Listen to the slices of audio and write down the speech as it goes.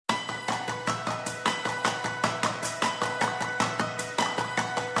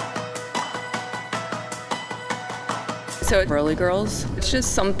So Whirly-Girls, it's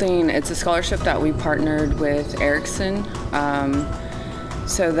just something, it's a scholarship that we partnered with Erickson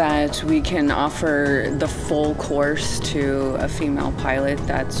so that we can offer the full course to a female pilot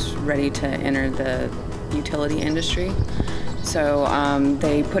that's ready to enter the utility industry. So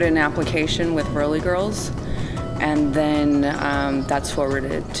they put in an application with Whirly-Girls, and then that's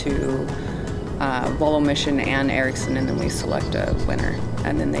forwarded to Volo Mission and Erickson, and then we select a winner,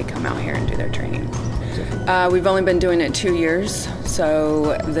 and then they come out here and do their training. We've only been doing it 2 years,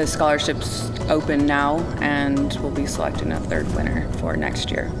 so the scholarship's open now, and we'll be selecting a third winner for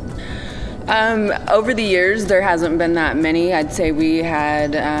next year. Over the years, there hasn't been that many. I'd say we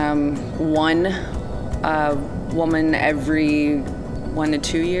had one woman every 1 to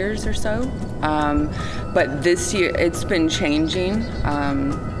 2 years or so. But this year, it's been changing.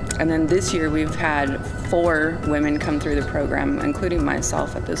 And then this year we've had 4 women come through the program, including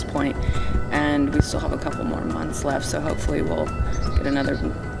myself at this point, and we still have a couple more months left, so hopefully we'll get another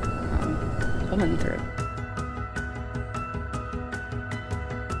woman through.